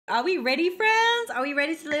Are we ready, friends? Are we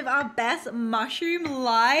ready to live our best mushroom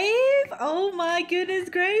life? Oh my goodness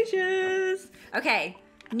gracious. Okay,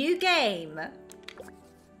 new game.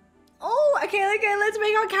 Oh, okay, let's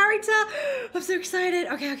make our character. I'm so excited.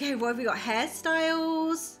 Okay, what have we got?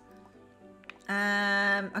 Hairstyles.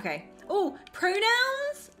 Okay. Oh,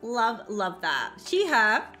 pronouns. Love that. She,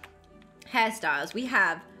 her. Hairstyles. We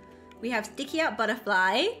have sticky out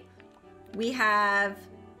butterfly. We have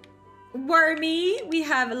wormy. We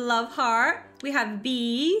have love heart. We have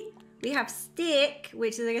bee. We have stick,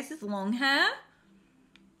 which is, I guess, is long hair.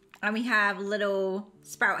 And we have little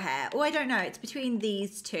sprout hair. Oh, I don't know. It's between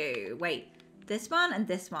these two. Wait, this one and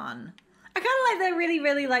this one. I kind of like the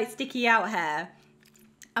really like sticky out hair.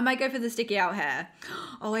 I might go for the sticky out hair.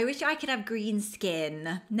 Oh, I wish I could have green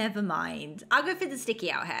skin. Never mind. I'll go for the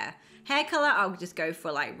sticky out hair. Hair color, I'll just go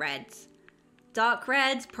for like red. Dark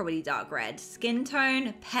red, probably dark red. Skin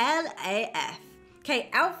tone, pale AF. Okay,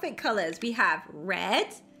 outfit colors. We have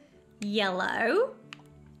red, yellow,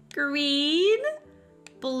 green,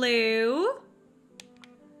 blue,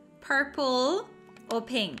 purple, or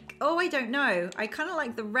pink. Oh, I don't know. I kind of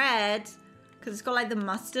like the red because it's got like the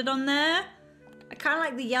mustard on there. I kind of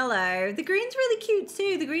like the yellow. The green's really cute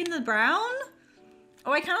too. The green and the brown.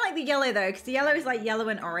 Oh, I kind of like the yellow though because the yellow is like yellow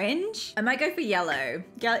and orange. I might go for yellow.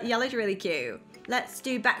 Yellow's really cute. Let's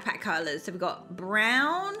do backpack colors. So we've got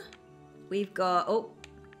brown. We've got, oh.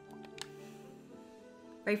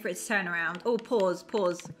 Wait for it to turn around. Oh, pause.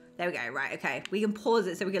 There we go, right, okay. We can pause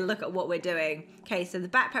it so we can look at what we're doing. Okay, so the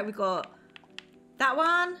backpack, we've got that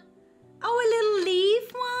one. Oh, a little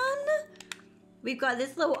leaf one. We've got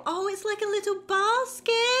this little, oh, it's like a little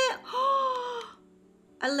basket. Oh,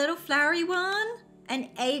 a little flowery one. An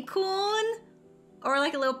acorn. Or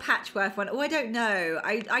like a little patchwork one. Oh, I don't know.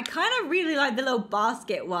 I kind of really like the little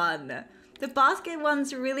basket one. The basket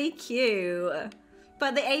one's really cute.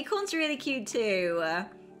 But the acorn's really cute too.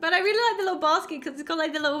 But I really like the little basket because it's got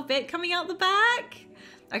like the little bit coming out the back.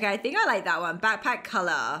 Okay, I think I like that one. Backpack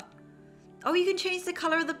color. Oh, you can change the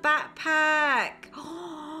color of the backpack.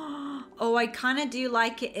 Oh, I kind of do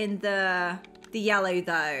like it in the yellow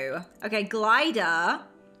though. Okay, glider.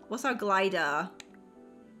 What's our glider?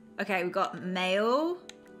 Okay, we've got mail.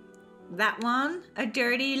 That one. A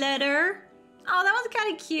dirty letter. Oh, that one's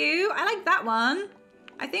kind of cute. I like that one.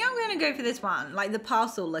 I think I'm going to go for this one. Like the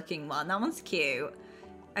parcel looking one. That one's cute.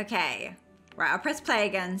 Okay. Right, I'll press play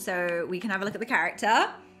again so we can have a look at the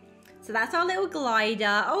character. So that's our little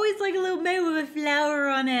glider. Oh, it's like a little mail with a flower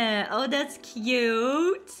on it. Oh, that's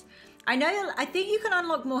cute. I think you can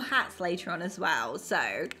unlock more hats later on as well.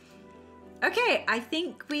 So, okay, I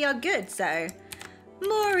think we are good. So,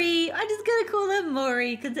 Maury. I'm just going to call her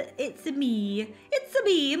Maury because it's a me. It's a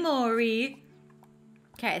me, Maury.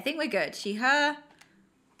 Okay, I think we're good. She, her.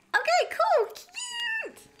 Okay, cool.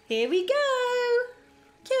 Cute. Here we go.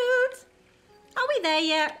 Cute. Are we there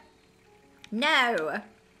yet? No.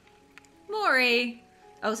 Maury.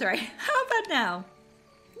 Oh, sorry. How about now?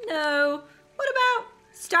 No. What about?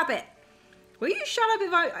 Stop it. Will you shut up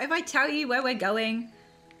if I tell you where we're going?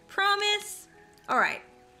 Promise? All right.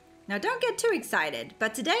 Now don't get too excited,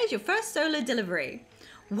 but today is your first solo delivery.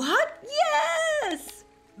 What? Yes!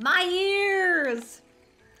 My ears.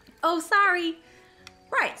 Oh, sorry.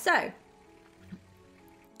 Right, so.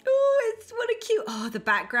 Oh, it's what a cute. Oh, the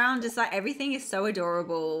background, just like everything is so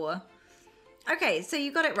adorable. Okay, so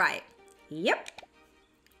you got it right. Yep.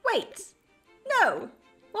 Wait. No.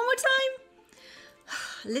 One more time.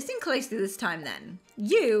 Listen closely this time then.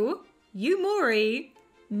 You Maury,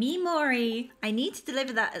 me Maury. I need to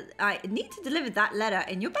deliver that letter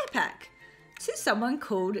in your backpack to someone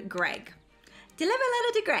called Greg. Deliver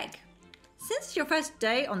letter to Greg. Since it's your first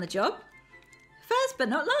day on the job, first but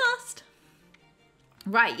not last.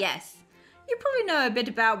 Right, yes. You probably know a bit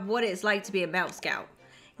about what it's like to be a Mail Scout.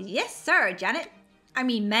 Yes, sir, Janet. I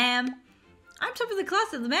mean, ma'am. I'm top of the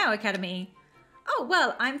class at the Mail Academy. Oh,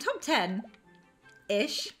 well, I'm top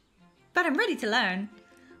 10-ish. But I'm ready to learn.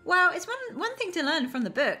 Well, it's one thing to learn from the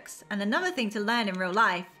books, and another thing to learn in real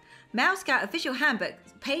life. Mail Scout Official Handbook,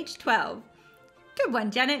 page 12. Good one,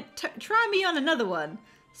 Janet. Try me on another one.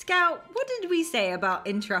 Scout, what did we say about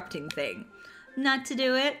interrupting thing? Not to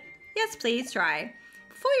do it? Yes, please, try.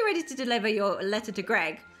 Before you're ready to deliver your letter to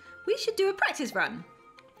Greg, we should do a practice run.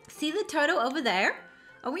 See the total over there?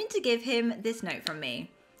 I want to give him this note from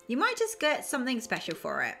me. You might just get something special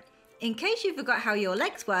for it. In case you forgot how your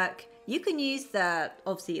legs work, you can use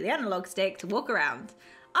obviously the analog stick to walk around.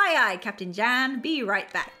 Aye, aye, Captain Jan, be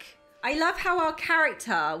right back. I love how our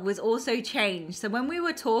character was also changed. So when we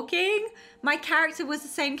were talking, my character was the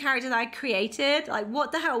same character that I created. Like,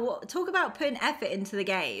 what the hell? What? Talk about putting effort into the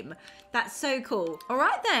game. That's so cool. All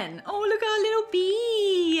right then. Oh, look at our little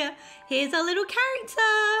bee. Here's our little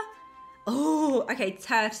character. Oh, okay,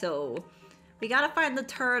 turtle. We gotta find the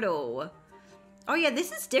turtle. Oh yeah,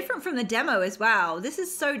 this is different from the demo as well. This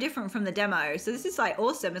is so different from the demo. So this is like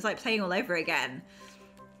awesome. It's like playing all over again.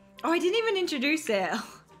 Oh, I didn't even introduce it.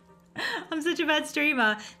 I'm such a bad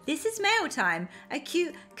streamer. This is mail time. A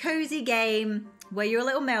cute, cozy game where you're a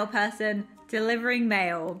little mail person delivering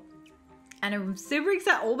mail. And I'm super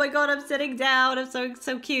excited. Oh my God, I'm sitting down. I'm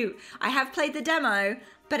so cute. I have played the demo,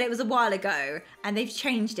 but it was a while ago and they've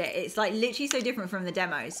changed it. It's like literally so different from the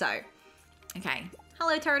demo. So, okay.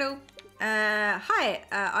 Hello, turtle. Hi,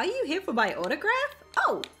 are you here for my autograph?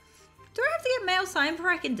 Oh, do I have to get mail signed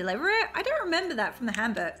before I can deliver it? I don't remember that from the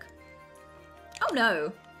handbook. Oh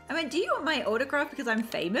no. I mean, do you want my autograph because I'm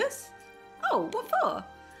famous? Oh, what for?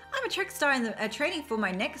 I'm a track star in the training for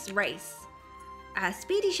my next race.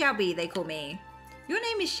 Speedy Shelby, they call me. Your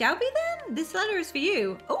name is Shelby then? This letter is for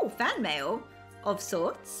you. Oh, fan mail of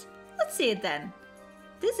sorts. Let's see it then.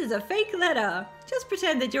 This is a fake letter. Just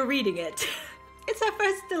pretend that you're reading it. It's our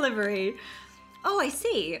first delivery. Oh, I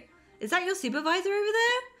see. Is that your supervisor over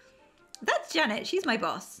there? That's Janet. She's my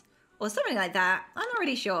boss. Or something like that. I'm not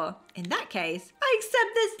really sure. In that case, I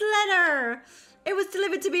accept this letter. It was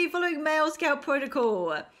delivered to me following Mail Scout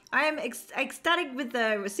protocol. I am ecstatic with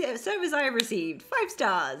the service I have received. 5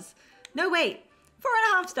 stars. No, wait.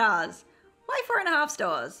 4.5 stars. Why 4.5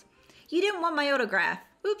 stars? You didn't want my autograph.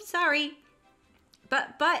 Oops, sorry.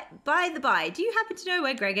 But by the by, do you happen to know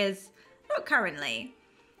where Greg is? Not currently.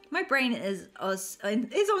 My brain is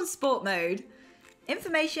on sport mode.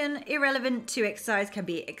 Information irrelevant to exercise can't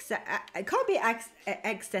be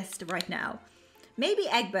accessed right now. Maybe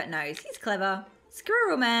Egbert knows. He's clever.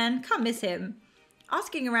 Squirrel man, can't miss him.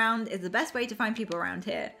 Asking around is the best way to find people around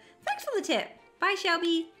here. Thanks for the tip. Bye,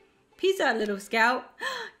 Shelby. Peace out, little scout.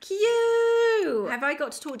 Cute. Have I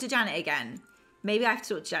got to talk to Janet again? Maybe I have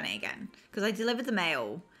to talk to Janet again because I delivered the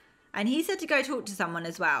mail. And he said to go talk to someone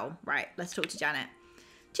as well. Right, let's talk to Janet.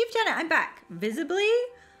 Chief Janet, I'm back. Visibly?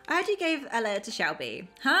 I heard you gave a letter to Shelby.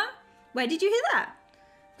 Huh? Where did you hear that?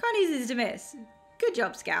 Can't easy to miss. Good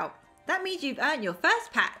job, Scout. That means you've earned your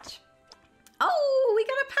first patch. Oh, we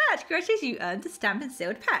got a patch. Congratulations, you earned the stamped and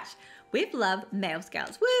sealed patch. With love, Male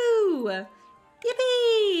Scouts. Woo!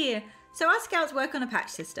 Yippee! So our scouts work on a patch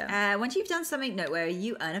system. Once you've done something noteworthy,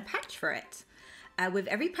 you earn a patch for it. With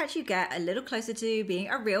every patch you get a little closer to being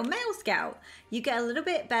a real male scout. You get a little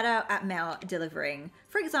bit better at mail delivering.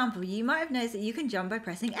 For example, you might have noticed that you can jump by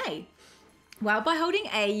pressing A. Well, by holding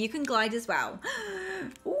A, you can glide as well.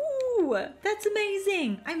 Ooh, that's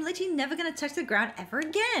amazing. I'm literally never going to touch the ground ever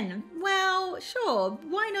again. Well, sure,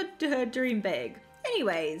 why not dream big?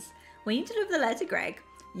 Anyways, when you deliver the letter to Greg,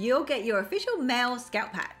 you'll get your official male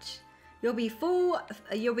scout patch. You'll be a full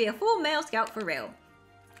male scout for real.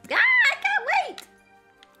 Ah, I can't wait.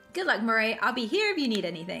 Good luck, Murray. I'll be here if you need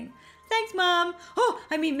anything. Thanks, Mom. Oh,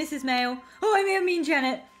 I mean Mrs. Mail. Oh, I mean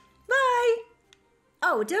Janet. Bye.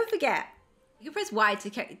 Oh, don't forget. You can press Y to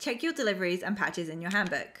check your deliveries and patches in your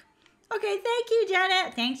handbook. Okay, thank you,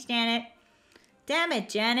 Janet. Thanks, Janet. Damn it,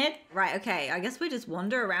 Janet. Right, okay. I guess we just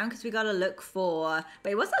wander around because we got to look for...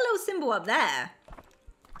 Wait, what's that little symbol up there?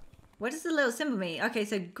 What does the little symbol mean? Okay,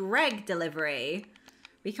 so Greg delivery.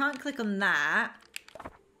 We can't click on that.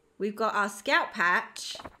 We've got our scout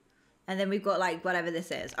patch. And then we've got like whatever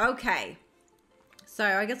this is. Okay. So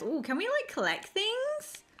I guess, oh, can we like collect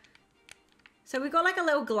things? So we've got like a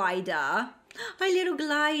little glider. My little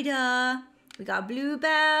glider. We got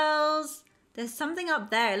bluebells. There's something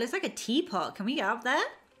up there. It looks like a teapot. Can we get up there?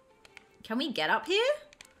 Can we get up here?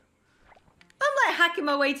 I'm like hacking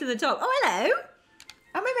my way to the top. Oh, hello.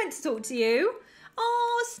 Am I meant to talk to you?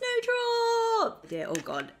 Oh, Snowdrop! Dear, oh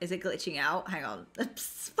God, is it glitching out? Hang on.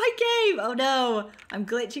 Psst, my game! Oh no, I'm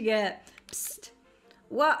glitching it. Psst.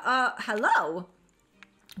 What, hello?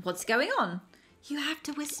 What's going on? You have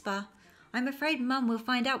to whisper. I'm afraid Mum will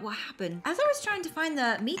find out what happened. As I was trying to find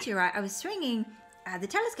the meteorite, I was swinging the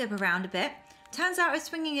telescope around a bit. Turns out I was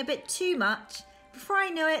swinging a bit too much. Before I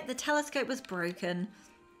knew it, the telescope was broken.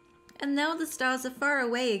 And now the stars are far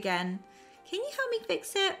away again. Can you help me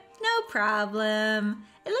fix it? No problem.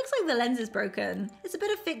 It looks like the lens is broken. It's a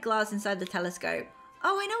bit of thick glass inside the telescope.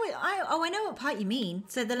 Oh, I know what part you mean.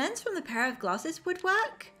 So the lens from the pair of glasses would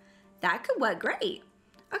work? That could work great.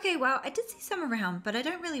 Okay, well, I did see some around, but I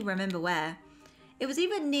don't really remember where. It was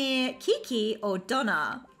either near Kiki or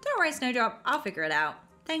Donna. Don't worry, Snowdrop. I'll figure it out.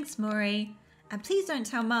 Thanks, Maury. And please don't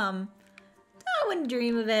tell Mum. I wouldn't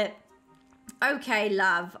dream of it. Okay,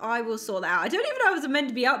 love. I will sort that out. I don't even know if I was meant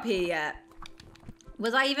to be up here yet.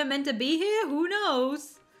 Was I even meant to be here? Who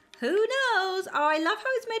knows? Who knows? Oh, I love how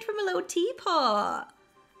it's made from a little teapot.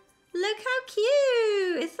 Look how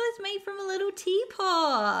cute. It says made from a little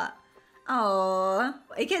teapot. Oh,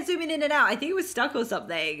 it kept zooming in and out. I think it was stuck or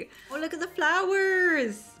something. Oh, look at the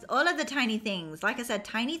flowers. All of the tiny things. Like I said,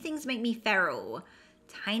 tiny things make me feral.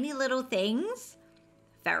 Tiny little things.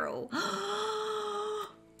 Feral.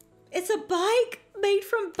 It's a bike made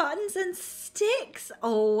from buttons and sticks.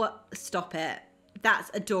 Oh, stop it.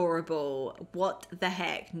 That's adorable. What the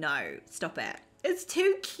heck? No, stop it. It's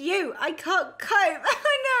too cute. I can't cope.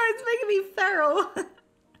 I know, it's making me feral.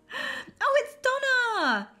 Oh, it's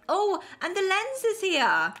Donna. Oh, and the lens is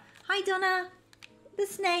here. Hi, Donna. The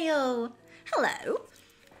snail. Hello.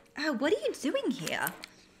 What are you doing here?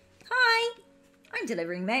 Hi. I'm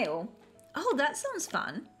delivering mail. Oh, that sounds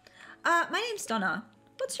fun. My name's Donna.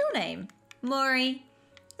 What's your name? Maury.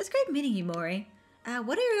 It's great meeting you, Maury.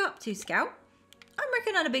 What are you up to, Scout? I'm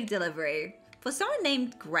working on a big delivery. For someone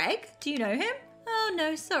named Greg. Do you know him? Oh,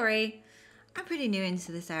 no, sorry. I'm pretty new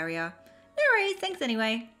into this area. No worries, thanks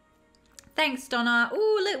anyway. Thanks, Donna.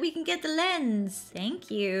 Oh, look, we can get the lens.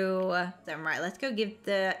 Thank you. Then, right, let's go give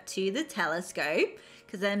to the telescope.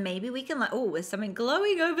 Because then maybe we can, like, oh, there's something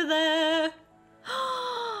glowing over there.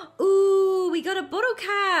 Ooh, we got a bottle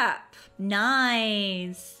cap.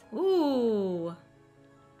 Nice. Ooh.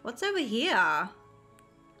 What's over here?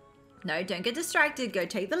 No, don't get distracted. Go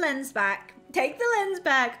take the lens back. Take the lens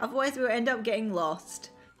back. Otherwise, we'll end up getting lost.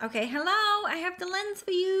 Okay, hello. I have the lens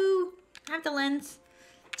for you. I have the lens.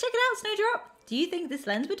 Check it out, Snowdrop. Do you think this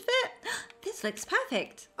lens would fit? This looks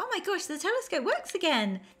perfect. Oh my gosh, the telescope works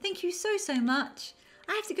again. Thank you so, so much.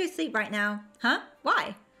 I have to go sleep right now. Huh?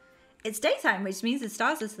 Why? It's daytime, which means the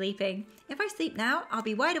stars are sleeping. If I sleep now, I'll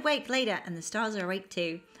be wide awake later and the stars are awake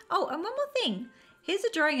too. Oh, and one more thing. Here's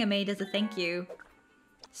a drawing I made as a thank you.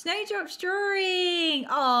 Snowdrop's drawing.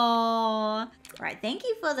 Aww. Right, thank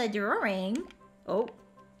you for the drawing. Oh,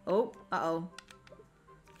 uh-oh.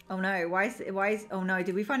 Oh no, why is, oh no,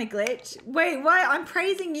 did we find a glitch? Wait, why? I'm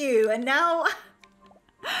praising you and now,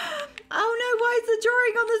 oh no, why is the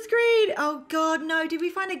drawing on the screen? Oh God, no, did we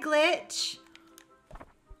find a glitch?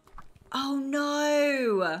 Oh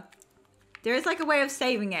no. There is like a way of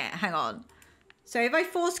saving it, hang on. So if I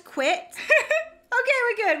force quit,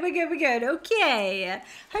 okay, we're good. Okay.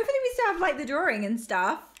 Hopefully we still have like the drawing and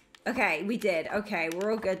stuff. Okay, we did. Okay,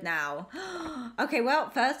 we're all good now. Okay,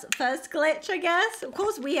 well, first glitch, I guess. Of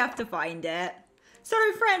course, we have to find it. So,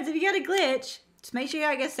 friends, if you get a glitch, just make sure you,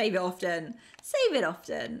 I guess, save it often. Save it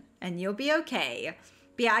often, and you'll be okay.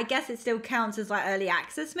 But yeah, I guess it still counts as like early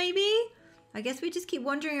access, maybe. I guess we just keep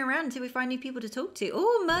wandering around until we find new people to talk to.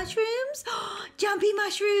 Oh, mushrooms! Jumpy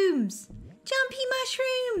mushrooms! Jumpy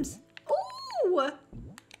mushrooms! Ooh!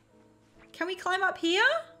 Can we climb up here?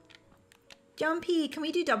 Jumpy. Can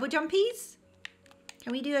we do double jumpies?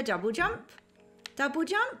 Can we do a double jump? Double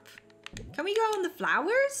jump? Can we go on the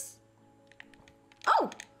flowers?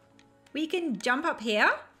 Oh! We can jump up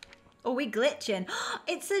here? Or we glitching?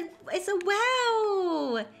 It's a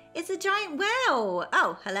well! It's a giant well!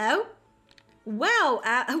 Oh, hello? Wow!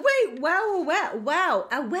 Wait, wow!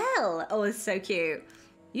 A well! Oh, it's so cute.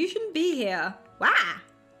 You shouldn't be here. Wow!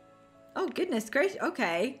 Oh, goodness gracious.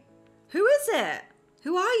 Okay. Who is it?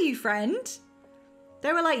 Who are you, friend?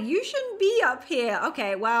 They were like, you shouldn't be up here.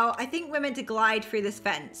 Okay, well, I think we're meant to glide through this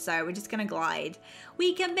fence, so we're just gonna glide.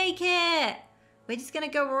 We can make it! We're just gonna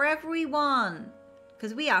go wherever we want.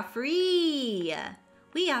 Because we are free.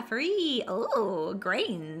 We are free. Oh,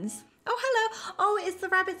 grains. Oh, hello. Oh, it's the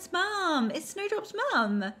rabbit's mum. It's Snowdrop's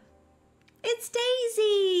mum. It's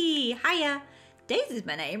Daisy. Hiya. Daisy's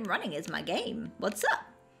my name. Running is my game. What's up?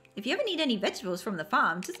 If you ever need any vegetables from the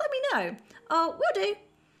farm, just let me know. Oh, will do.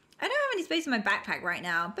 I don't have any space in my backpack right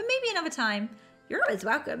now, but maybe another time. You're always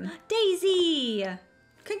welcome. Daisy!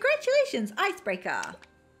 Congratulations, Icebreaker.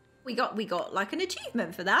 We got like an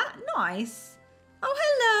achievement for that. Nice. Oh,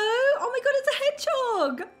 hello. Oh my God, it's a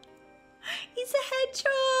hedgehog. It's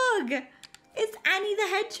a hedgehog. It's Annie the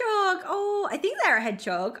hedgehog. Oh, I think they're a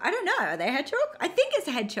hedgehog. I don't know. Are they a hedgehog? I think it's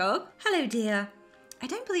a hedgehog. Hello, dear. I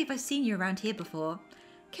don't believe I've seen you around here before.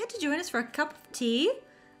 Care to join us for a cup of tea?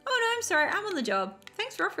 Oh no, I'm sorry, I'm on the job.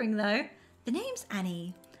 Thanks for offering though. The name's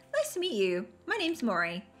Annie. Nice to meet you. My name's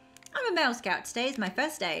Maury. I'm a male scout. Today is my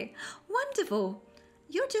first day. Wonderful.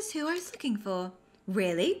 You're just who I was looking for.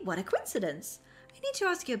 Really? What a coincidence. I need to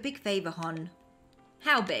ask you a big favor, Hon.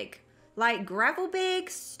 How big? Like gravel big,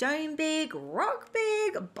 stone big, rock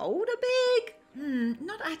big, boulder big?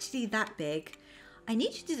 Not actually that big. I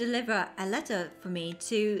need you to deliver a letter for me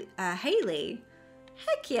to Haley.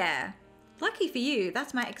 Heck yeah. Lucky for you,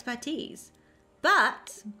 that's my expertise.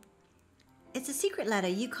 But it's a secret letter.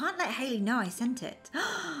 You can't let Hayley know I sent it.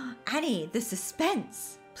 Annie, the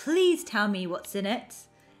suspense. Please tell me what's in it.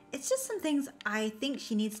 It's just some things I think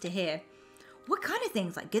she needs to hear. What kind of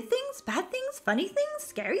things? Like good things, bad things, funny things,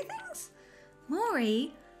 scary things?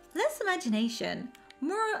 Maury, less imagination.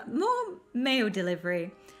 More mail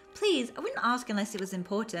delivery. Please, I wouldn't ask unless it was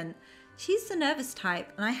important. She's the nervous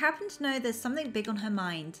type, and I happen to know there's something big on her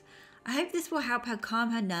mind. I hope this will help her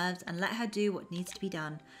calm her nerves and let her do what needs to be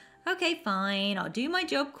done. Okay, fine. I'll do my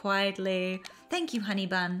job quietly. Thank you, honey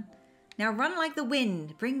bun. Now run like the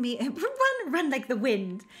wind. Bring me... run like the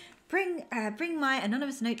wind. Bring my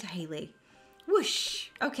anonymous note to Hayley. Whoosh.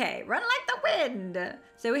 Okay, run like the wind.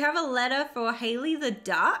 So we have a letter for Hayley the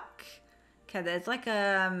duck. Okay, there's like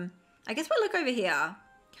a... I guess we'll look over here.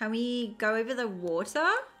 Can we go over the water?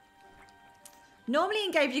 Normally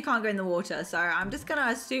in games you can't go in the water, so I'm just going to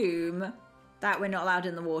assume that we're not allowed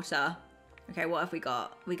in the water. Okay, what have we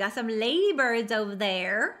got? We got some ladybirds over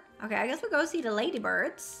there. Okay, I guess we'll go see the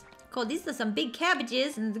ladybirds. Cool, these are some big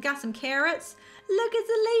cabbages and we got some carrots. Look, it's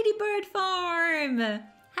a ladybird farm.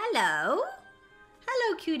 Hello.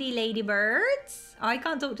 Hello, cutie ladybirds. Oh, I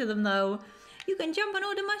can't talk to them though. You can jump on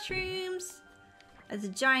all the mushrooms. There's a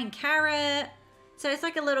giant carrot. So it's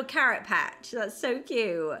like a little carrot patch. That's so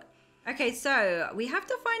cute. Okay, so we have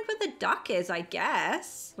to find where the duck is, I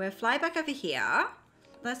guess. We'll fly back over here.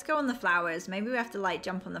 Let's go on the flowers. Maybe we have to like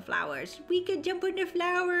jump on the flowers. We could jump on the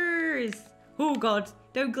flowers. Oh God,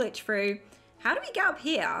 don't glitch through. How do we get up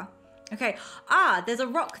here? Okay, there's a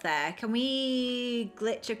rock there. Can we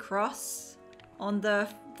glitch across on the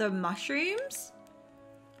mushrooms?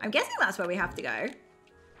 I'm guessing that's where we have to go.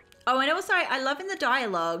 Oh, and also I love in the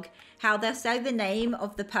dialogue how they'll say the name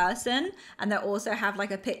of the person and they'll also have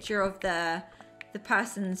like a picture of the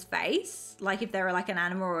person's face. Like if they were like an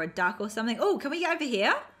animal or a duck or something. Oh, can we get over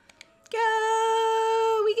here?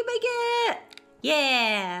 Go! We can make it!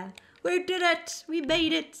 Yeah! We did it! We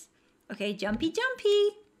made it! Okay, jumpy,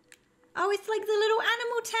 jumpy. Oh, it's like the little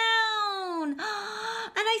animal town.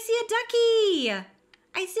 And I see a ducky.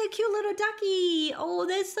 I see a cute little ducky. Oh,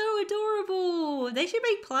 they're so adorable. They should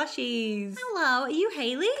make plushies. Hello, are you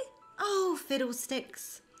Hayley? Oh,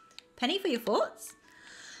 fiddlesticks. Penny for your thoughts?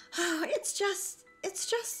 Oh, it's just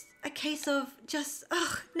a case of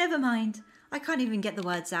never mind. I can't even get the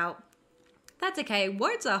words out. That's okay,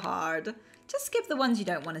 words are hard. Just skip the ones you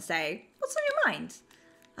don't want to say. What's on your mind?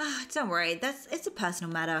 Don't worry, it's a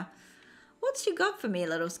personal matter. What's you got for me,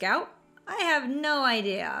 little scout? I have no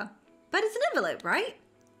idea. But it's an envelope, right?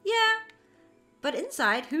 Yeah. But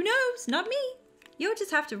inside, who knows? Not me. You'll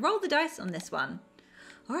just have to roll the dice on this one.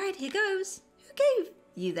 All right, here goes. Who gave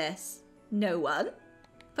you this? No one.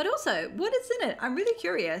 But also, what is in it? I'm really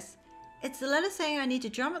curious. It's the letter saying I need to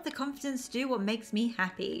drum up the confidence to do what makes me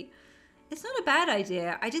happy. It's not a bad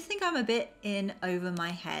idea. I just think I'm a bit in over my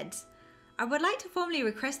head. I would like to formally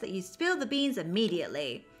request that you spill the beans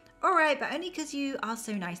immediately. All right, but only because you asked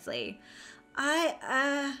so nicely.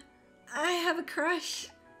 I have a crush.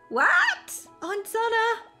 What? On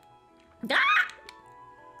Donna?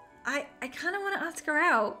 I kind of want to ask her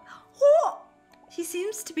out. Oh! She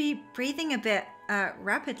seems to be breathing a bit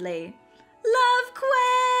rapidly. Love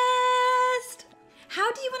quest!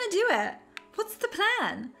 How do you want to do it? What's the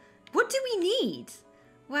plan? What do we need?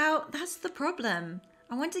 Well, that's the problem.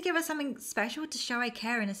 I want to give her something special to show I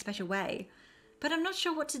care in a special way. But I'm not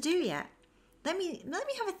sure what to do yet. Let me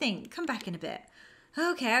have a think. Come back in a bit.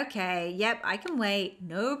 Okay. Yep, I can wait.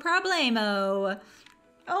 No problemo.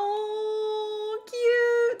 Oh,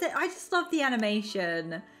 cute. I just love the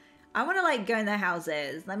animation. I want to like go in their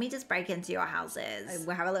houses. Let me just break into your houses.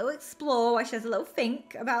 We'll have a little explore while she has a little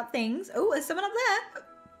think about things. Oh, there's someone up there.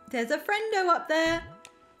 There's a friendo up there.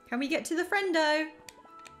 Can we get to the friendo?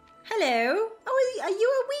 Hello. Oh, are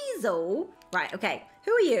you a weasel? Right, okay.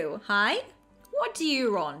 Who are you? Hi. What do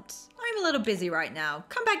you want? I'm a little busy right now.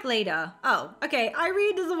 Come back later. Oh, okay.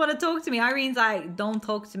 Irene doesn't want to talk to me. Irene's like, don't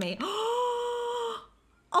talk to me.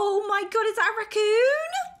 Oh my God, is that a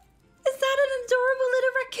raccoon? Is that an adorable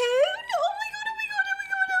little raccoon? Oh my God, oh my God, oh my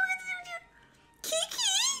God, oh my God.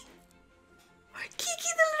 Kiki!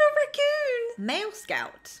 Kiki the little raccoon. Mail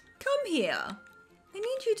Scout, come here. I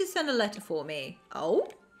need you to send a letter for me. Oh?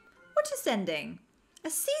 What are you sending? A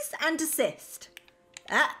cease and desist.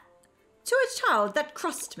 To a child that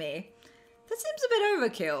crossed me. That seems a bit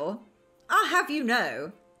overkill. I'll have you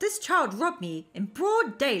know, this child robbed me in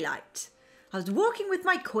broad daylight. I was walking with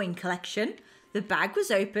my coin collection. The bag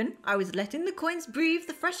was open. I was letting the coins breathe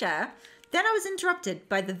the fresh air. Then I was interrupted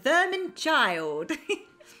by the vermin child.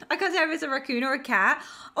 I can't tell if it's a raccoon or a cat.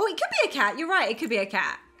 Oh, it could be a cat. You're right. It could be a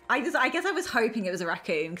cat. I guess I was hoping it was a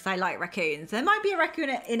raccoon because I like raccoons. There might be a raccoon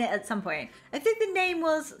in it at some point. I think the name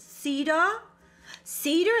was Cedar.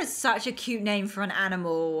 Cedar is such a cute name for an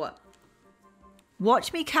animal.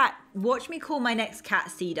 Watch me call my next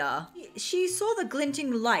cat Cedar. She saw the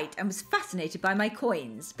glinting light and was fascinated by my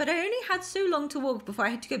coins, but I only had so long to walk before I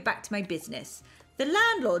had to go back to my business. The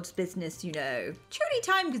landlord's business, you know. Truly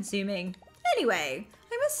time consuming. Anyway,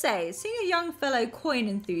 I must say, seeing a young fellow coin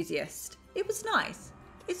enthusiast, it was nice.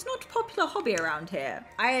 It's not a popular hobby around here.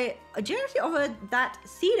 I generously offered that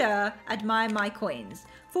Cedar admire my coins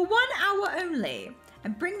for 1 hour only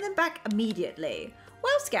and bring them back immediately.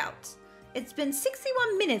 Well, Scout, it's been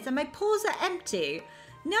 61 minutes and my paws are empty.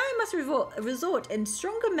 Now I must resort in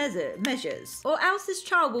stronger measures, or else this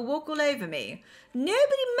child will walk all over me.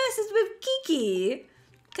 Nobody messes with Kiki.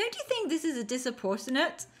 Don't you think this is a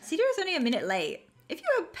disproportionate? Cedar is only a minute late. If you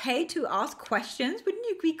were paid to ask questions, wouldn't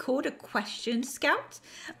you be called a question scout?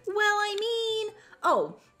 Well, I mean...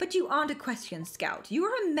 Oh, but you aren't a question scout. You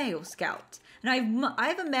are a mail scout. And I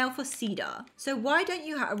have a mail for Cedar. So why don't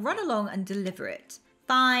you run along and deliver it?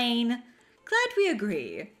 Fine. Glad we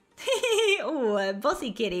agree. Oh,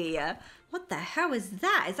 bossy kitty. What the hell is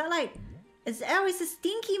that? Is that like... it's a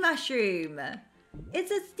stinky mushroom.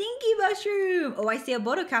 It's a stinky mushroom. Oh, I see a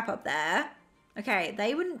bottle cap up there. Okay,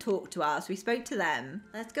 they wouldn't talk to us. We spoke to them.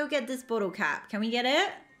 Let's go get this bottle cap. Can we get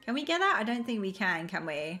it? Can we get that? I don't think we can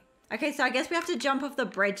we? Okay, so I guess we have to jump off the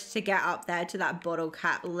bridge to get up there to that bottle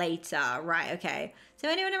cap later. Right, okay. So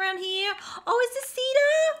anyone around here? Oh, is this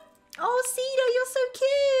Cedar? Oh, Cedar, you're so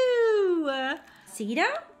cute.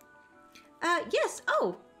 Cedar? Yes.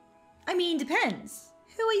 Oh, I mean, depends.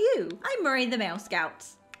 Who are you? I'm Murray the Mail Scout.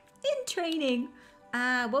 In training.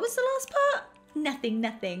 What was the last part?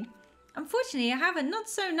 Nothing. Unfortunately, I have a not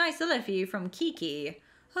so nice letter for you from Kiki.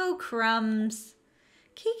 Oh, crumbs.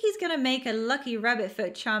 Kiki's gonna make a lucky rabbit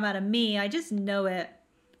foot charm out of me. I just know it.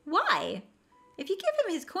 Why? If you give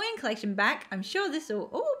him his coin collection back, I'm sure this will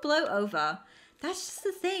all blow over. That's just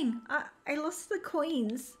the thing. I lost the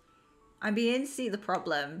coins. I'm beginning to see the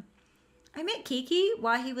problem. I met Kiki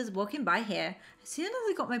while he was walking by here. As soon as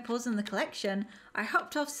I got my paws on the collection, I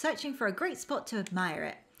hopped off searching for a great spot to admire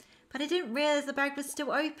it. But I didn't realize the bag was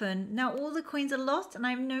still open. Now all the coins are lost and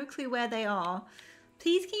I have no clue where they are.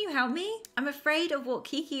 Please, can you help me? I'm afraid of what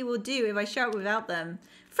Kiki will do if I show up without them.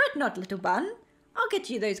 Fret not, little bun. I'll get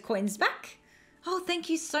you those coins back. Oh, thank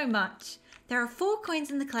you so much. There are 4 coins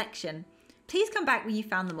in the collection. Please come back when you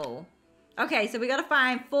found them all. Okay, so we gotta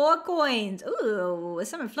find 4 coins. Ooh, there's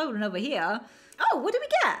something floating over here. Oh, what did we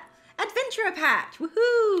get? Adventurer patch.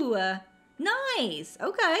 Woohoo! Nice.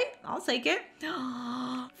 Okay, I'll take it.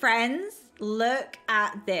 Friends, look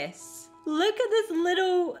at this. Look at this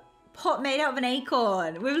little pot made out of an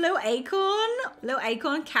acorn with a little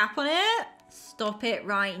acorn cap on it. Stop it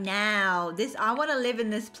right now. I want to live in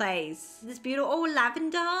this place. This beautiful, oh,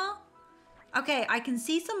 lavender. Okay, I can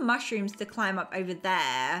see some mushrooms to climb up over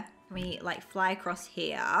there. Can we like fly across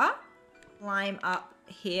here? Climb up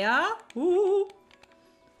here. Ooh.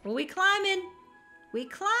 Are we climbing? We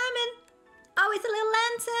climbing. Oh, it's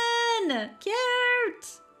a little lantern.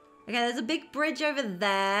 Cute. Okay, there's a big bridge over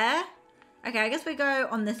there. Okay, I guess we go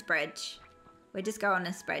on this bridge. We just go on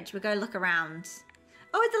this bridge. We go look around.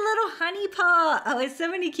 Oh, it's a little honey pot. Oh, it's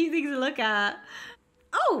so many cute things to look at.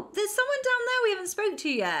 Oh, there's someone down there we haven't spoke to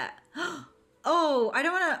yet. Oh, I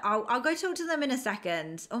don't want to... I'll go talk to them in a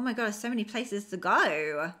second. Oh my god, so many places to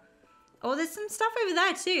go. Oh, there's some stuff over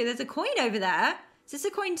there too. There's a coin over there. Is this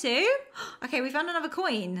a coin too? Okay, we found another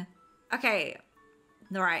coin. Okay.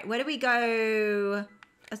 All right, where do we go?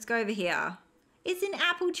 Let's go over here. It's an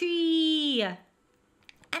apple tree. An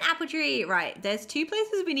apple tree. Right, there's 2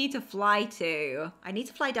 places we need to fly to. I need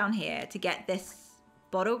to fly down here to get this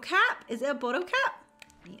bottle cap. Is it a bottle cap?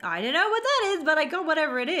 I don't know what that is, but I got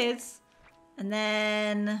whatever it is. And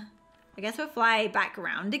then I guess we'll fly back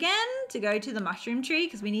around again to go to the mushroom tree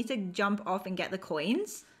because we need to jump off and get the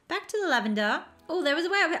coins. Back to the lavender. Oh, there was a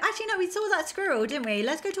way over. Actually, no, we saw that squirrel, didn't we?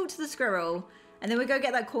 Let's go talk to the squirrel. And then we'll go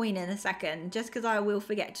get that coin in a second, just because I will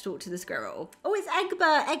forget to talk to the squirrel. Oh, it's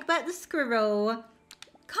Egbert the Squirrel.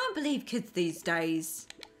 Can't believe kids these days.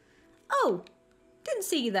 Oh, didn't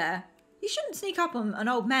see you there. You shouldn't sneak up on an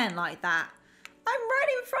old man like that. I'm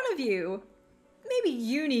right in front of you. Maybe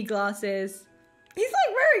you need glasses. He's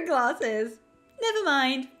like wearing glasses. Never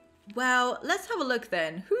mind. Well, let's have a look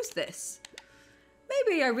then. Who's this?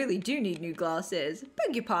 Maybe I really do need new glasses.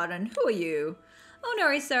 Beg your pardon, who are you? Oh, no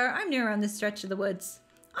worries, sir. I'm new around this stretch of the woods.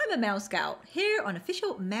 I'm a Mail Scout, here on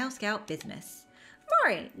official Mail Scout business.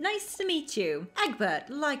 Murray, nice to meet you. Egbert,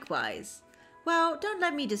 likewise. Well, don't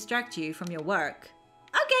let me distract you from your work.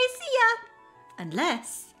 Okay, see ya.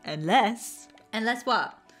 Unless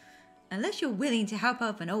what? Unless you're willing to help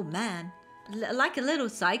out an old man. Like a little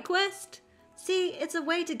side quest? See, it's a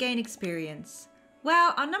way to gain experience.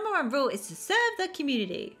 Well, our number one rule is to serve the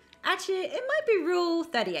community. Actually, it might be rule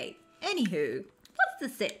 38. Anywho, what's the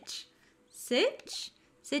sitch? Sitch?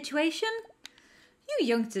 Situation? You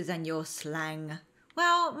youngsters and your slang.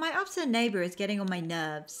 Well, my upstairs neighbour is getting on my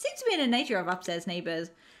nerves. Seems to be in the nature of upstairs neighbours.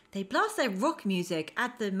 They blast their rock music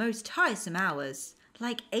at the most tiresome hours,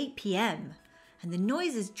 like 8 p.m. And the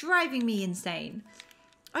noise is driving me insane.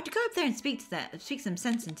 I'd go up there and speak some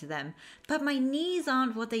sense into them, but my knees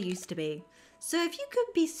aren't what they used to be. So if you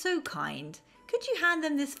could be so kind, could you hand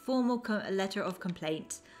them this formal letter of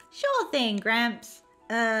complaint? Sure thing, Gramps.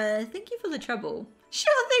 Thank you for the trouble.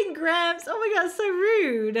 Sure thing, Gramps. Oh my god, so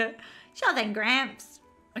rude. Sure thing, Gramps.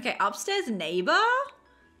 Okay, upstairs neighbor.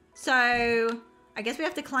 So I guess we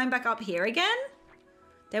have to climb back up here again.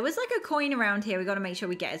 There was like a coin around here we got to make sure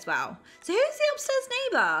we get as well. So who's the upstairs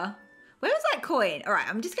neighbor? Where was that coin? All right,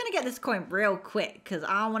 I'm just going to get this coin real quick because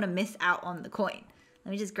I don't want to miss out on the coin.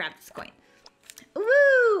 Let me just grab this coin. Ooh,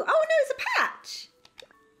 oh no, it's a patch.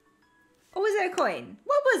 Or was it a coin?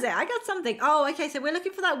 What was it? I got something. Oh, okay, so we're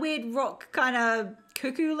looking for that weird rock kind of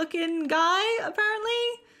cuckoo looking guy, apparently.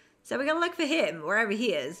 So we're going to look for him wherever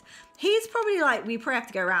he is. He's probably like, we probably have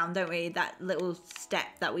to go around, don't we? That little step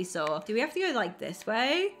that we saw. Do we have to go like this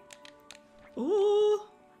way? Ooh.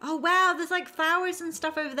 Oh, wow. There's like flowers and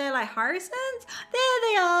stuff over there, like hyacinths. There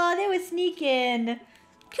they are. They were sneaking.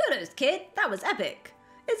 Kudos, kid. That was epic.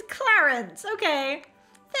 It's Clarence. Okay.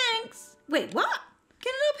 Thanks. Wait, what?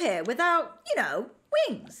 Getting up here without, you know,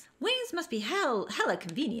 wings. Wings must be hella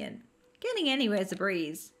convenient. Getting anywhere is a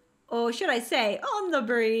breeze. Or should I say, on the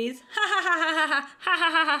breeze. Ha ha ha ha ha ha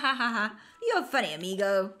ha ha ha ha ha. You're funny,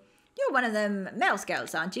 amigo. You're one of them male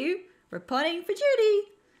scouts, aren't you? Reporting for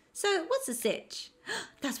duty. So, what's the sitch?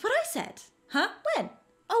 That's what I said. Huh? When?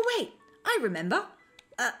 Oh, wait. I remember.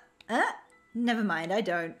 Never mind, I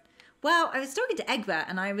don't. Well, I was talking to Egbert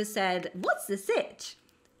and I was said, what's the sitch?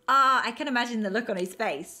 I can imagine the look on his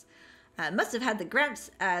face. Must have had the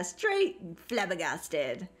Gramps straight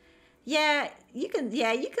flabbergasted. Can't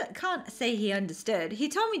say he understood. He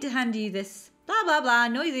told me to hand you this blah blah blah,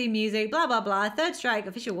 noisy music, blah blah blah, third strike,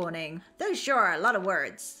 official warning. Those sure are a lot of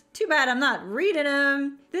words. Too bad I'm not reading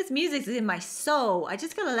them. This music is in my soul. I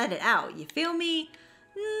just gotta let it out, you feel me?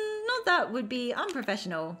 Not that would be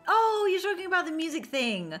unprofessional. Oh, you're talking about the music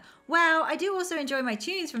thing. Well, I do also enjoy my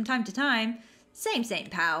tunes from time to time. Same,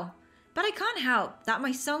 pal. But I can't help that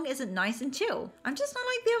my song isn't nice and chill. I'm just not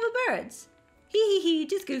like the other birds. Hee,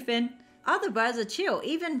 just goofing. Other birds are chill,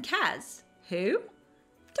 even Kaz. Who?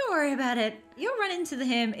 Don't worry about it. You'll run into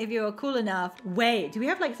him if you're cool enough. Wait, do we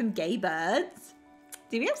have like some gay birds?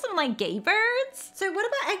 Do we have some like gay birds? So what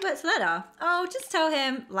about Egbert's letter? Oh, just tell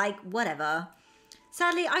him, like, whatever.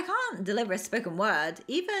 Sadly, I can't deliver a spoken word,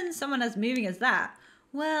 even someone as moving as that.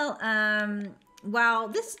 Well,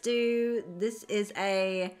 this is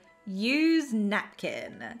a used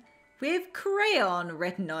napkin with crayon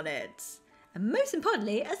written on it. And most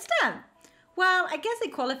importantly, a stamp. Well, I guess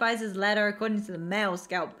it qualifies as a letter according to the Male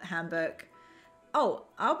Scout Handbook. Oh,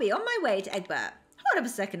 I'll be on my way to Egbert. Hold up a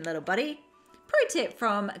second, little buddy. Pro tip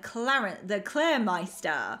from Clarence, the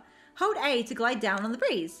Claremeister. Hold A to glide down on the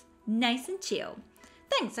breeze. Nice and chill.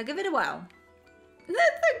 Thanks, I'll give it a whirl. The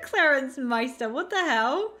Clarence Meister, what the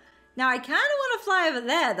hell? Now, I kind of want to fly over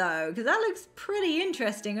there, though, because that looks pretty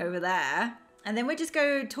interesting over there. And then we just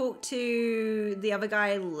go talk to the other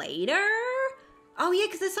guy later? Oh, yeah,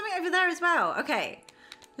 because there's something over there as well. Okay,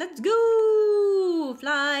 let's go.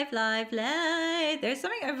 Fly, fly, fly. There's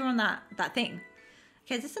something over on that thing.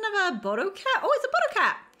 Okay, is this another bottle cap? Oh, it's a bottle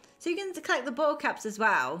cap. So you can collect the bottle caps as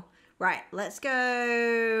well. Right, let's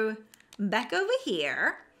go back over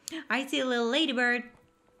here. I see a little ladybird.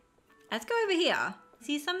 Let's go over here.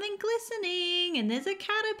 See something glistening, and there's a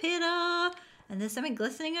caterpillar, and there's something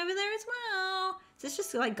glistening over there as well. Is this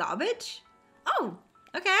just like garbage? Oh,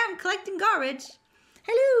 okay, I'm collecting garbage.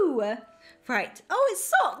 Hello. Right. Oh,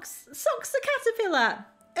 it's Soks. Soks the Caterpillar.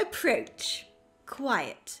 Approach.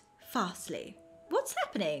 Quiet. Fastly. What's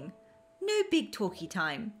happening? No big talky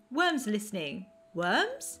time. Worms listening.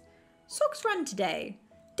 Worms? Soks run today.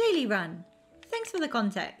 Daily run. Thanks for the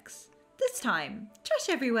context. This time, trash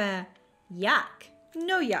everywhere. Yuck.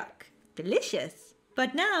 No yuck. Delicious.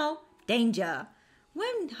 But now, danger.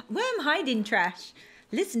 Worm hide in trash.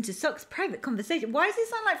 Listen to Sock's private conversation. Why does it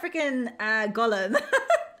sound like freaking Gollum?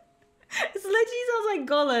 It literally sounds like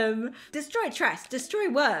Gollum. Destroy trash. Destroy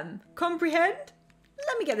worm. Comprehend?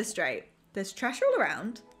 Let me get this straight. There's trash all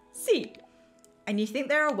around. See. And you think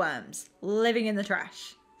there are worms living in the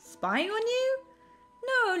trash. Spying on you?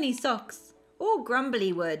 No, only Socks. Or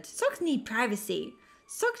Grumbly would. Socks need privacy.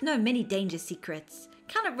 Socks know many danger secrets.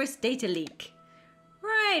 Cannot risk data leak.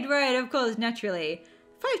 Right, of course, naturally.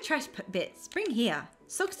 5 trash bits. Bring here.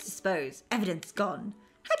 Socks dispose. Evidence gone.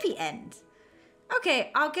 Happy end.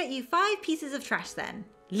 Okay, I'll get you 5 pieces of trash then.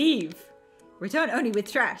 Leave. Return only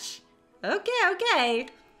with trash. Okay.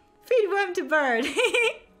 Feed worm to bird.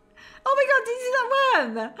 Oh my god, did you see that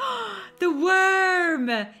worm? The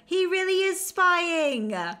worm! He really is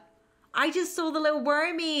spying. I just saw the little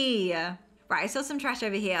wormy. Right, I saw some trash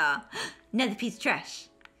over here. Another piece of trash.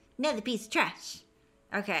 Another piece of trash.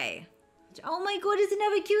 Okay. Oh my god, it's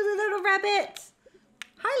another cute little rabbit.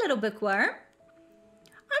 Hi, little bookworm.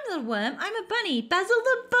 I'm a little worm. I'm a bunny. Basil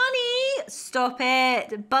the bunny. Stop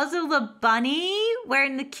it. Basil the bunny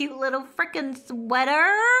wearing the cute little frickin'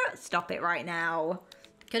 sweater. Stop it right now.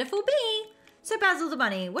 Could have fooled me. So Basil the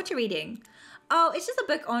bunny, what you reading? Oh, it's just a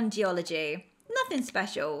book on geology. Nothing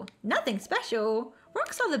special. Nothing special.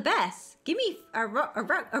 Rocks are the best. Give me a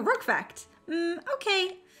rock fact.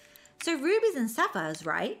 Okay. So rubies and sapphires,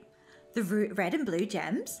 right? The red and blue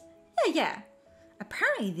gems? Yeah.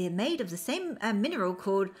 Apparently they're made of the same mineral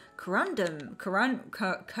called corundum.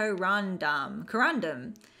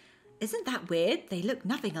 Isn't that weird? They look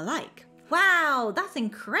nothing alike. Wow, that's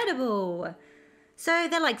incredible. So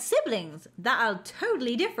they're like siblings that are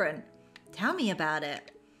totally different. Tell me about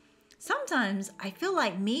it. Sometimes I feel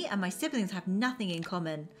like me and my siblings have nothing in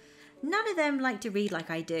common. None of them like to read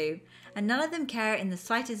like I do, and none of them care in the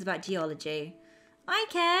slightest about geology. I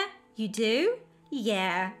care. You do?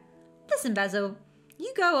 Yeah. Listen, Basil.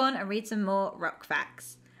 You go on and read some more rock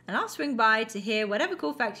facts, and I'll swing by to hear whatever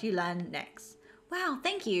cool facts you learn next. Wow,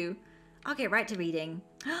 thank you. I'll get right to reading.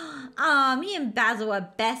 Me and Basil are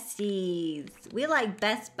besties. We're like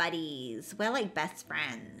best buddies. We're like best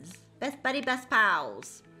friends. Best buddy, best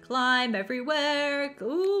pals. Climb everywhere.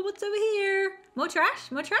 Ooh, what's over here? More trash?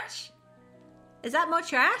 More trash? Is that more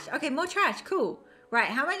trash? Okay, more trash. Cool. Right,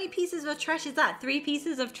 how many pieces of trash is that? 3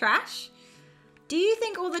 pieces of trash? Do you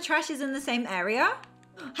think all the trash is in the same area?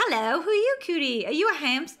 Hello, who are you, cutie? Are you a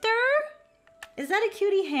hamster? Is that a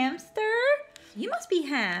cutie hamster? You must be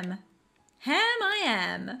Ham. Ham I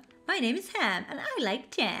am. My name is Ham and I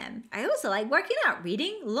like jam. I also like working out,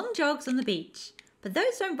 reading, long jogs on the beach. But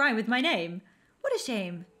those don't rhyme with my name. What a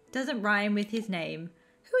shame. Doesn't rhyme with his name.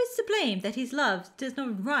 Who is to blame that his love does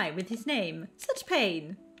not rhyme with his name? Such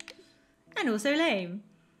pain. And also lame.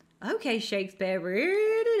 Okay, Shakespeare,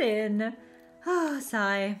 read it in. Oh,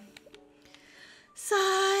 sigh.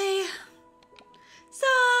 Sigh.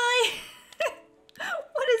 Sigh.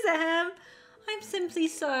 What is it, Ham? I'm simply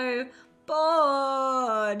so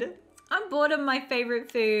bored. I'm bored of my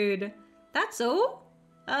favorite food. That's all?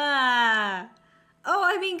 Oh,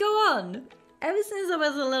 I mean, go on. Ever since I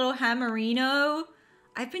was a little hammerino,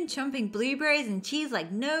 I've been chomping blueberries and cheese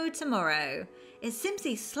like no tomorrow. It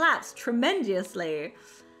simply slaps tremendously.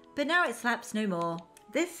 But now it slaps no more.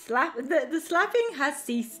 The slapping has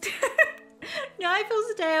ceased. Now I feel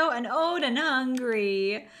stale and old and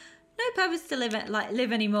hungry. No purpose to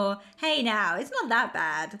live anymore. Hey now, it's not that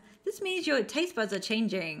bad. This means your taste buds are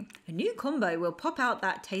changing. A new combo will pop out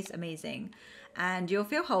that tastes amazing. And you'll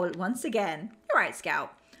feel whole once again. Alright,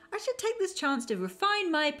 Scout. I should take this chance to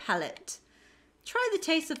refine my palate. Try the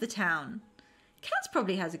taste of the town. Cats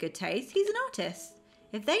probably has a good taste. He's an artist.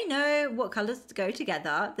 If they know what colours go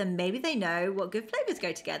together, then maybe they know what good flavours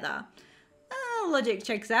go together. Logic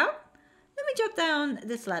checks out. Let me jot down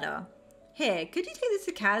this letter. Here, could you take this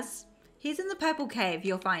to Kaz? He's in the purple cave.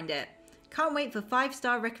 You'll find it. Can't wait for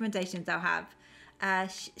 5-star recommendations I'll have.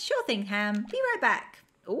 Sure thing, Ham. Be right back.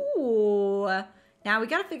 Ooh. Now we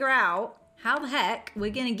gotta figure out how the heck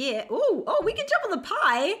we're gonna get... Oh, we can jump on the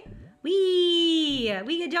pie. We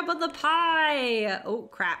can jump on the pie. Oh,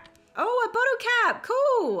 crap. Oh, a bottle cap.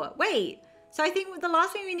 Cool. Wait. So I think the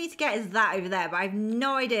last thing we need to get is that over there, but I have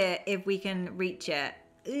no idea if we can reach it.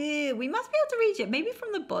 We must be able to reach it. Maybe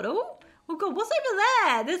from the bottle? Oh, God. What's over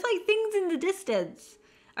there? There's, like, things in the distance.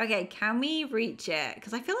 Okay, can we reach it?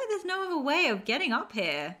 Because I feel like there's no other way of getting up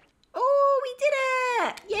here. Oh, we did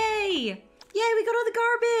it! Yay! Yay, we got all the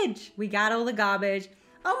garbage. We got all the garbage.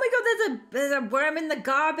 Oh my God, there's a worm in the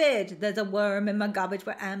garbage. There's a worm in my garbage.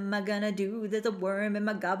 What am I gonna do? There's a worm in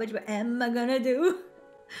my garbage. What am I gonna do?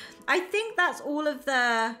 I think that's all of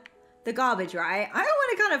the garbage, right? I don't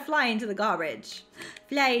want to kind of fly into the garbage.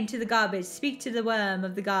 Fly into the garbage. Speak to the worm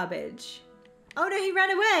of the garbage. Oh no, he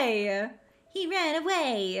ran away. He ran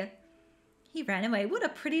away. He ran away. What a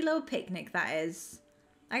pretty little picnic that is.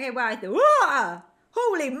 Okay, well, I thought, whoa!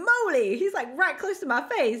 Holy moly! He's like right close to my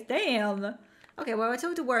face. Damn. Okay, well, I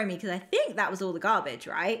told to worry me because I think that was all the garbage,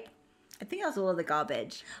 right? I think that's all of the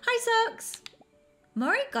garbage. Hi, Soks.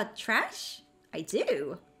 Mori got trash? I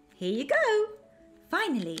do. Here you go.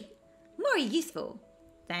 Finally. More useful.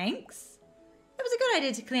 Thanks. It was a good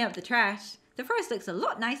idea to clean up the trash. The forest looks a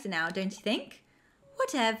lot nicer now, don't you think?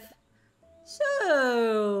 Whatever.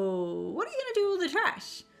 So, what are you going to do with all the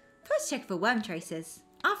trash? First check for worm traces.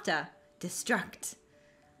 After, destruct.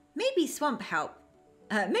 Maybe swamp help.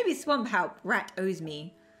 Rat owes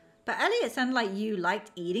me. But earlier it sounded like you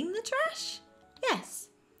liked eating the trash? Yes.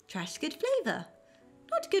 Trash good flavour.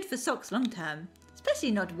 Not good for Soks long term.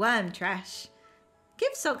 Especially not worm trash.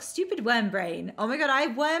 Give Soks stupid worm brain. Oh my god, I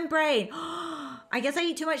have worm brain. I guess I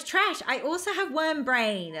eat too much trash. I also have worm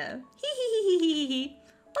brain. Hee.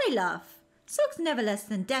 Why laugh? Soks never less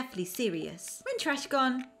than deathly serious. When trash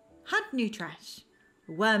gone, hunt new trash.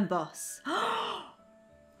 Worm boss.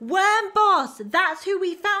 Worm boss! That's who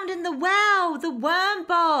we found in the well! The worm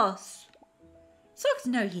boss! Soks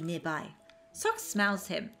know he nearby. Soks smells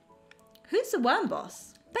him. Who's the worm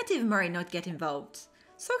boss? Better if Mori not get involved.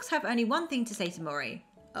 Soks have only one thing to say to Mori.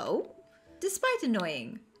 Oh? Despite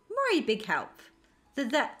annoying, Mori big help.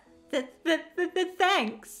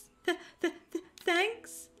 Thanks.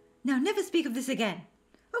 Thanks? Now never speak of this again.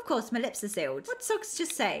 Of course, my lips are sealed. What Soks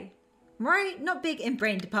just say? Mori, not big in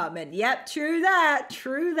brain department. Yep, true that.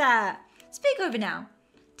 Speak over now.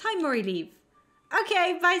 Time Mori leave.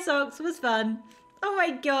 Okay, bye Soks, was fun. Oh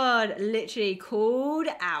my god, literally called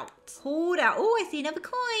out. Oh, I see another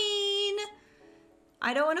coin.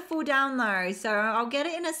 I don't want to fall down though, so I'll get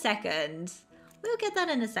it in a second. We'll get that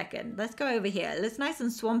in a second. Let's go over here. It's nice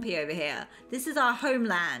and swampy over here. This is our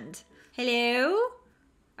homeland. Hello?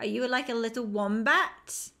 Are you like a little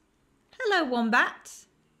wombat? Hello, wombat.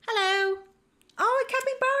 Hello. Oh, a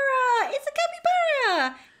capybara. It's a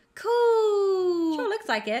capybara. Cool. Sure looks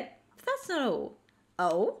like it. But that's not all.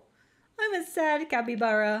 Oh? I'm a sad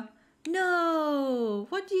capybara. No.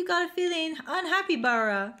 What do you got a feeling? Unhappy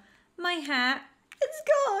bara. My hat. It's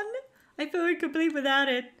gone. I feel incomplete without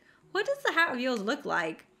it. What does the hat of yours look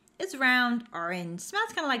like? It's round, orange.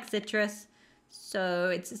 Smells kind of like citrus. So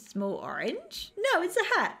it's a small orange? No, it's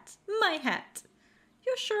a hat. My hat.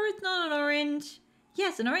 You're sure it's not an orange?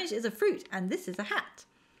 Yes, an orange is a fruit and this is a hat.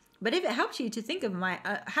 But if it helps you to think of my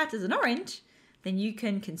hat as an orange, then you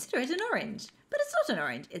can consider it an orange. But it's not an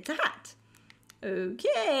orange, it's a hat.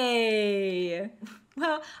 Okay.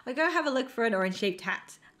 Well, I'll go have a look for an orange-shaped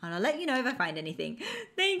hat. And I'll let you know if I find anything.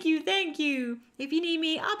 Thank you. If you need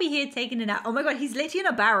me, I'll be here taking it out. Oh my god, he's literally in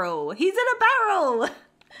a barrel. He's in a barrel!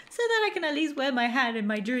 So that I can at least wear my hat in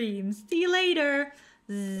my dreams. See you later.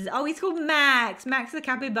 Oh, he's called Max. Max the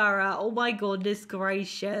capybara. Oh my goodness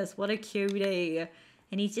gracious. What a cutie.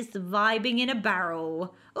 And he's just vibing in a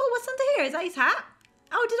barrel. Oh, what's under here? Is that his hat?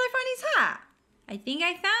 Oh, did I find his hat? I think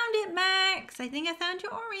I found it, Max. I think I found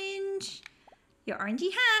your orange. Your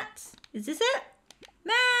orangey hat. Is this it?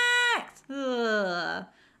 Max! Ugh.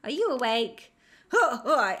 Are you awake? Oh,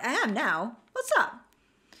 I am now. What's up?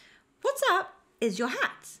 What's up is your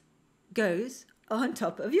hat goes on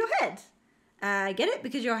top of your head. Get it?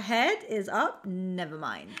 Because your head is up? Never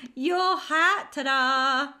mind. Your hat,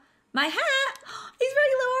 ta-da! My hat! He's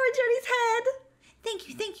regular orange on his head!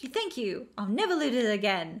 Thank you. I'll never lose it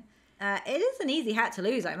again. It is an easy hat to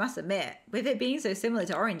lose, I must admit, with it being so similar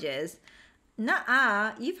to oranges.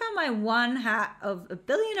 Nuh-uh, you found my one hat of a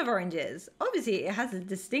billion of oranges. Obviously, it has a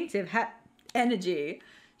distinctive hat energy.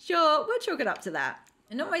 Sure, we'll chalk it up to that.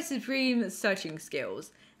 And not my supreme searching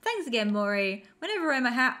skills. Thanks again, Mori. Whenever I wear my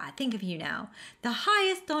hat, I think of you now. The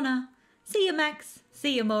highest honor. See you, Max.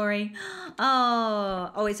 See you, Mori.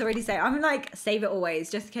 Oh, it's already saved. I'm like, save it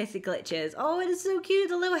always, just in case it glitches. Oh, it is so cute,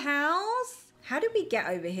 the little house. How did we get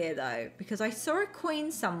over here, though? Because I saw a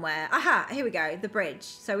coin somewhere. Aha, here we go, the bridge.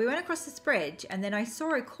 So we went across this bridge, and then I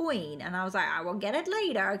saw a coin, and I was like, I will get it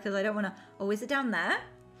later, because I don't want to... Oh, is it down there?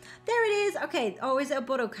 There it is. Okay. Oh, is it a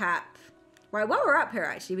bottle cap? Right, while we're up here,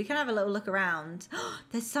 actually, we can have a little look around.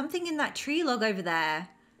 There's something in that tree log over there.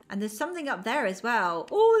 And there's something up there as well.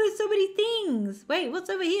 Oh, there's so many things. Wait, what's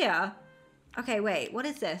over here? Okay, wait, what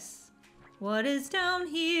is this? What is down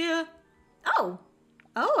here? Oh,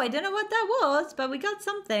 I don't know what that was, but we got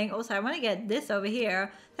something. Also, I want to get this over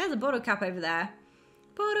here. There's a bottle cap over there.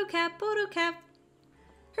 Bottle cap, bottle cap.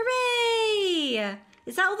 Hooray!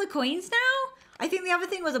 Is that all the coins now? I think the other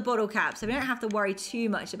thing was a bottle cap, so we don't have to worry too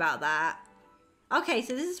much about that. Okay,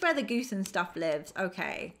 so this is where the goose and stuff lives.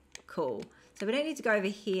 Okay, cool. So we don't need to go over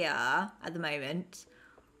here at the moment.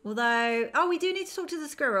 Although, oh, we do need to talk to the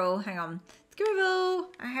squirrel. Hang on. Squirrel,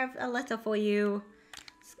 I have a letter for you.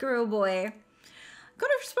 Squirrel boy. Got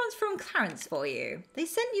a response from Clarence for you. They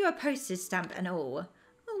sent you a postage stamp and all.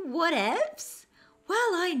 Whatevs?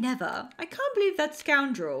 Well, I never. I can't believe that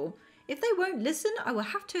scoundrel. If they won't listen, I will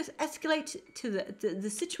have to escalate to the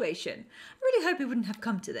situation. I really hope it wouldn't have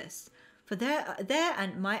come to this. For their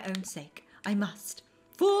and my own sake, I must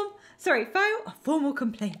file a formal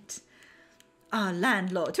complaint. To our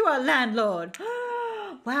landlord.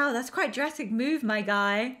 Wow, that's quite a drastic move, my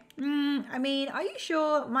guy. I mean, are you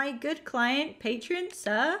sure, my good client, patron,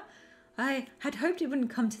 sir? I had hoped it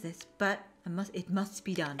wouldn't come to this, but it must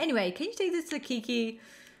be done. Anyway, can you take this to Kiki?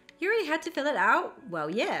 You already had to fill it out? Well,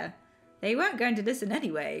 yeah. They weren't going to listen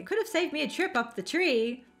anyway. Could have saved me a trip up the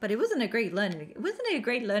tree, but it wasn't a great learning. Wasn't it a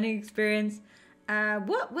great learning experience?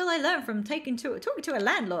 What will I learn from talking to a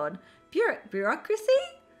landlord? Bureaucracy?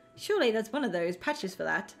 Surely that's one of those patches for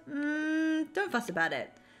that. Don't fuss about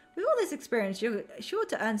it. With all this experience, you're sure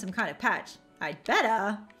to earn some kind of patch. I'd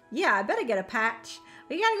better. Yeah, I better get a patch.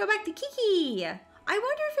 We gotta go back to Kiki. I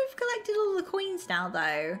wonder if we've collected all the coins now,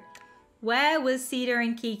 though. Where was Cedar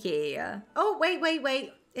and Kiki? Oh,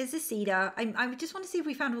 wait. Is this Cedar? I just want to see if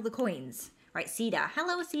we found all the coins. Right, Cedar.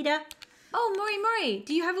 Hello, Cedar. Oh, Mori,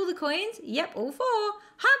 do you have all the coins? Yep, all 4.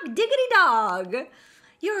 Hug diggity dog.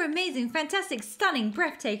 You're amazing, fantastic, stunning,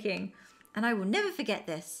 breathtaking. And I will never forget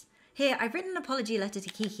this. Here, I've written an apology letter to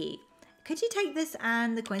Kiki. Could you take this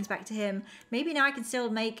and the coins back to him? Maybe now I can still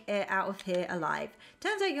make it out of here alive.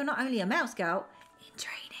 Turns out you're not only a mouse girl in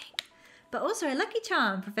training, but also a lucky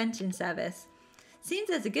charm prevention service. Seems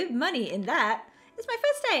there's a good money in that. It's my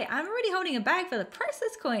first day. I'm already holding a bag full of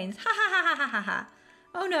priceless coins. Ha ha ha ha ha ha ha.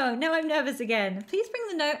 Oh no, now I'm nervous again. Please bring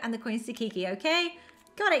the note and the coins to Kiki, okay?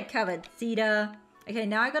 Got it covered, Cedar. Okay,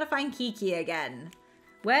 now I gotta find Kiki again.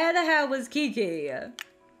 Where the hell was Kiki?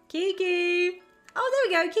 Kiki! Oh,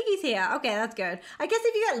 there we go. Kiki's here. Okay, that's good. I guess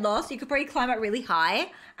if you get lost, you could probably climb up really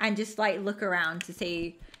high and just like look around to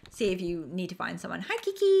see if you need to find someone. Hi,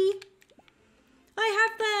 Kiki. I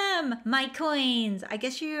have them! My coins! I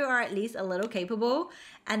guess you are at least a little capable.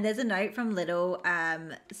 And there's a note from little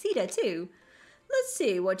Cedar too. Let's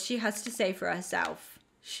see what she has to say for herself.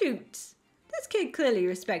 Shoot. This kid clearly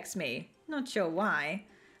respects me. Not sure why.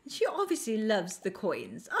 She obviously loves the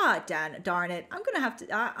coins. Ah, darn it.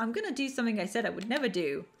 I'm gonna do something I said I would never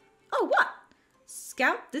do. Oh, what?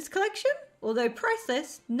 Scout this collection? Although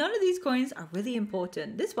priceless, none of these coins are really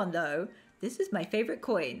important. This one though. This is my favorite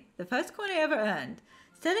coin. The first coin I ever earned.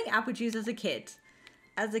 Selling apple juice as a kid.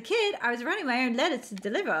 As a kid, I was running my own letters to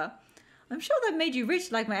deliver. I'm sure that made you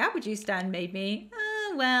rich like my apple juice stand made me.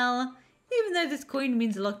 Well, even though this coin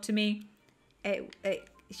means a lot to me, it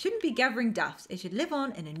shouldn't be gathering dust. It should live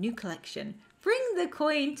on in a new collection. Bring the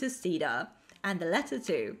coin to Cedar. And the letter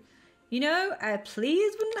too. You know, a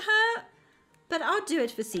please wouldn't hurt. But I'll do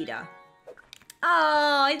it for Cedar.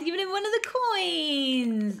 Oh, I've given him one of the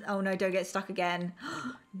coins. Oh no, don't get stuck again.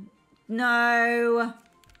 No.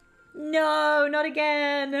 No, not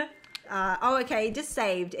again. Oh, okay, it just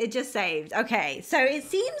saved. It just saved. Okay, so it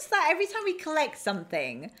seems that every time we collect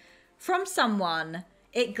something from someone,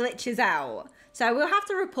 it glitches out. So we'll have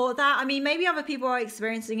to report that. I mean, maybe other people are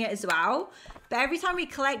experiencing it as well. But every time we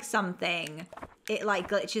collect something, it like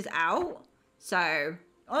glitches out. So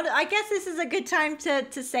I guess this is a good time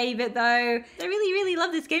to save it though. I really, really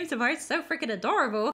love this game so far. It's so freaking adorable.